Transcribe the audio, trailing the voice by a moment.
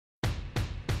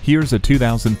Here's a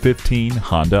 2015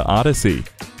 Honda Odyssey.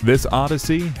 This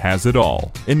Odyssey has it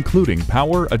all, including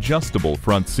power adjustable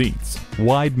front seats,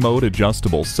 wide mode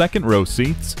adjustable second row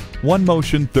seats, one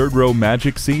motion third row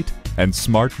magic seat, and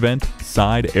smart vent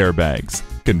side airbags.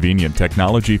 Convenient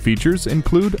technology features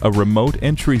include a remote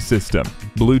entry system,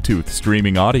 Bluetooth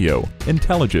streaming audio,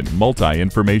 intelligent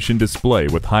multi-information display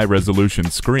with high-resolution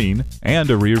screen,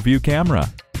 and a rear-view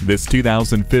camera. This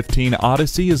 2015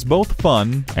 Odyssey is both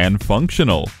fun and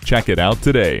functional. Check it out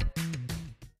today.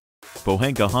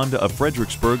 Pohanka Honda of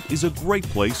Fredericksburg is a great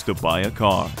place to buy a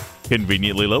car.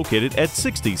 Conveniently located at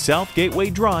 60 South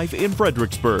Gateway Drive in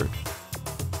Fredericksburg.